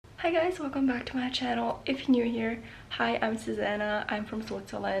Hi guys, welcome back to my channel. If you're new here, hi, I'm Zsuzsanna. I'm from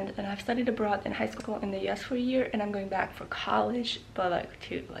Switzerland and I've studied abroad in high school in the US for a year, and I'm going back for college, but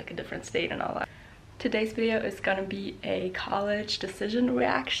to a different state and all that. Today's video is gonna be a college decision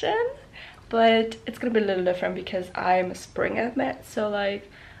reaction, but it's gonna be a little different because I'm a spring admit, so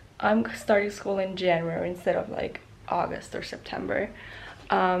I'm starting school in January instead of August or September.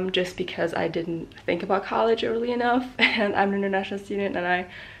 Just because I didn't think about college early enough, and I'm an international student and I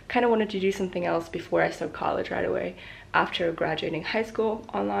kind of wanted to do something else before I start college right away after graduating high school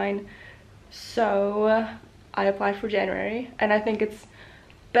online. So I applied for January, and I think it's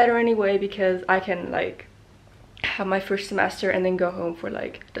better anyway because I can have my first semester and then go home for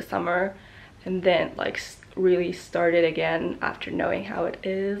the summer and then really start it again after knowing how it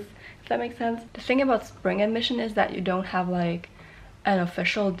is, if that makes sense. The thing about spring admission is that you don't have an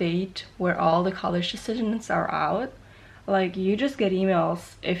official date where all the college decisions are out. You just get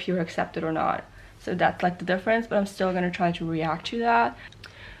emails if you're accepted or not, so that's the difference, but I'm still gonna try to react to that.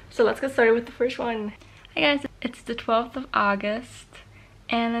 So let's get started with the first one. Hi guys, it's the 12th of August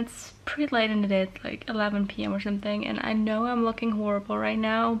and it's pretty late in the day. It's 11 p.m. or something, and I know I'm looking horrible right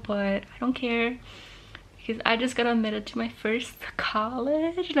now, but I don't care because I just got admitted to my first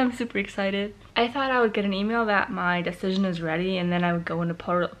college and I'm super excited. I thought I would get an email that my decision is ready, and then I would go into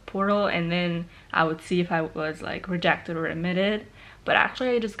portal and then I would see if I was rejected or admitted. But actually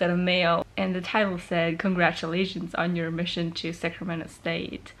I just got a mail and the title said, "Congratulations on your admission to Sacramento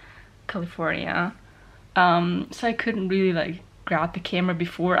State, California." So I couldn't really grab the camera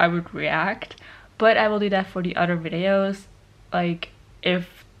before I would react, but I will do that for the other videos,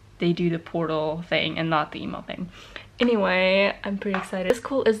 if they do the portal thing and not the email thing. Anyway, I'm pretty excited. This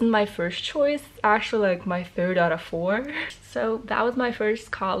school isn't my first choice, it's actually my third out of 4. So that was my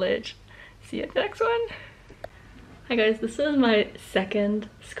first college. See you at the next one. Hi guys, this is my second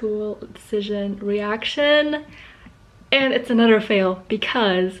school decision reaction, and it's another fail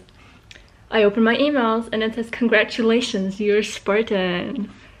because I opened my emails and it says, "Congratulations, you're Spartan."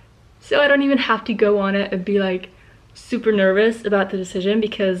 So I don't even have to go on it and be super nervous about the decision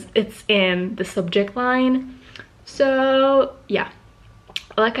because it's in the subject line. So yeah,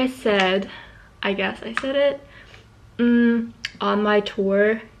 like I said, I guess I said it on my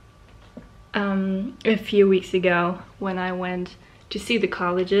tour a few weeks ago when I went to see the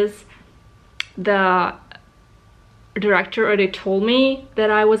colleges. The director already told me that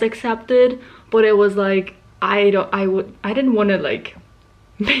I was accepted, but it was I didn't want to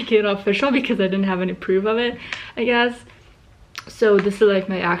make it official because I didn't have any proof of it, I guess. So this is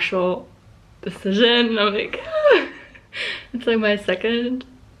my actual decision. I'm it's my second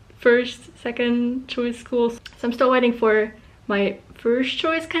choice school. So I'm still waiting for my first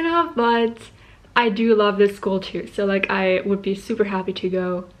choice kind of, but I do love this school too. So I would be super happy to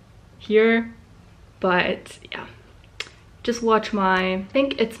go here. But yeah, just watch I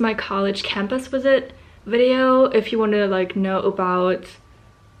think it's my college campus visit video if you want to know about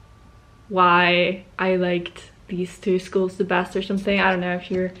why I liked these two schools the best or something. I don't know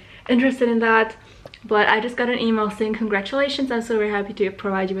if you're interested in that, but I just got an email saying, "Congratulations, I'm so very happy to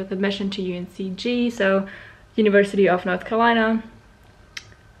provide you with admission to UNCG," so University of North Carolina.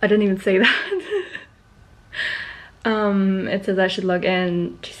 I didn't even say that. It says I should log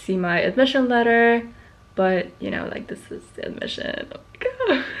in to see my admission letter, but this is the admission. Oh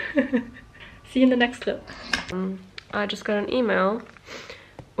my god. See you in the next clip. I just got an email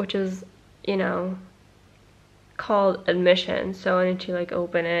which is called admission, so I need to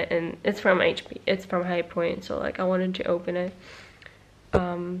open it, and it's from High Point, so I wanted to open it,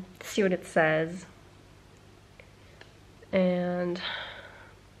 see what it says. And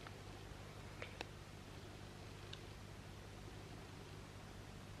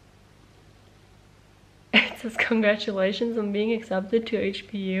it says, "Congratulations on being accepted to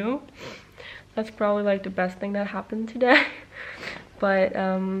HPU." That's probably the best thing that happened today. But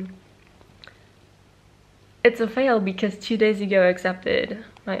it's a fail because 2 days ago I accepted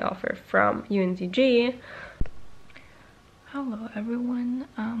my offer from UNCG. Hello everyone.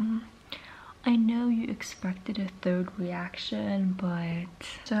 I know you expected a third reaction, but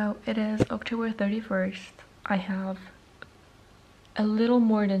so it is October 31st. I have a little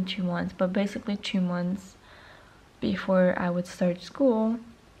more than 2 months, but basically 2 months before I would start school,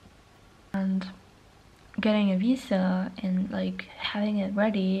 and getting a visa and having it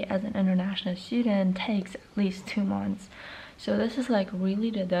ready as an international student takes at least 2 months. So this is really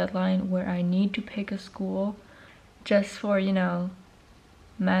the deadline where I need to pick a school just for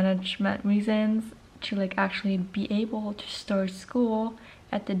management reasons, to actually be able to start school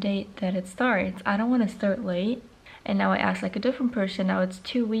at the date that it starts. I don't want to start late, and now I asked like a different person. Now it's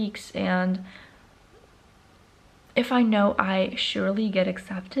 2 weeks, and if I know I surely get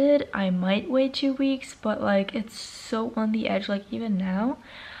accepted, I might wait 2 weeks, but like it's so on the edge. Like even now,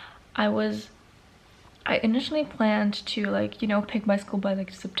 I initially planned to like, you know, pick my school by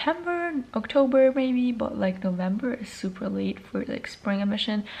like September, October maybe, but like November is super late for like spring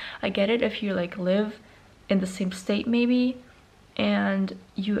admission. I get it if you like live in the same state maybe and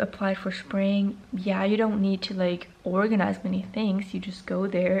you applied for spring. Yeah, you don't need to like organize many things, you just go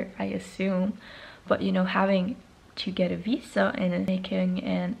there, I assume. But you know, having to get a visa and making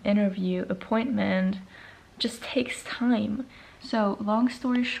an interview appointment just takes time. So long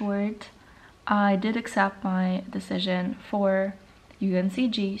story short, I did accept my decision for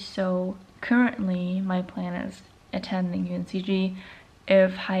UNCG, so currently my plan is attending UNCG.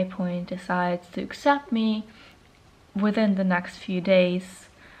 If High Point decides to accept me within the next few days,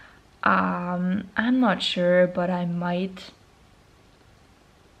 I'm not sure, but I might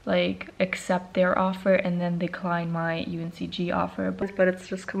like accept their offer and then decline my UNCG offer. But it's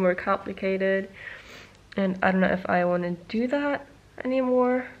just more complicated, and I don't know if I want to do that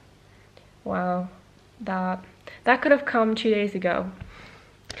anymore. Wow, that could have come 2 days ago.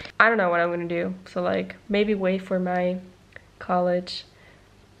 I don't know what I'm gonna do, so like maybe wait for my college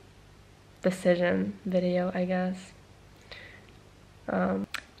decision video, I guess.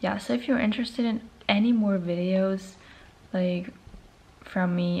 Yeah, so if you're interested in any more videos like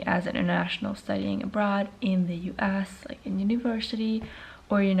from me as an international studying abroad in the US, like in university,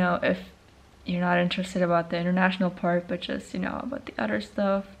 or you know, if you're not interested about the international part but just, you know, about the other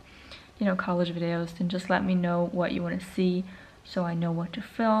stuff, you know, college videos, then just let me know what you want to see so I know what to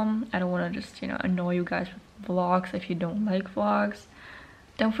film. I don't want to just, you know, annoy you guys with vlogs if you don't like vlogs.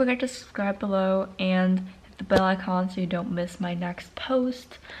 Don't forget to subscribe below and hit the bell icon so you don't miss my next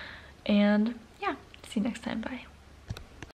post. And yeah, see you next time. Bye.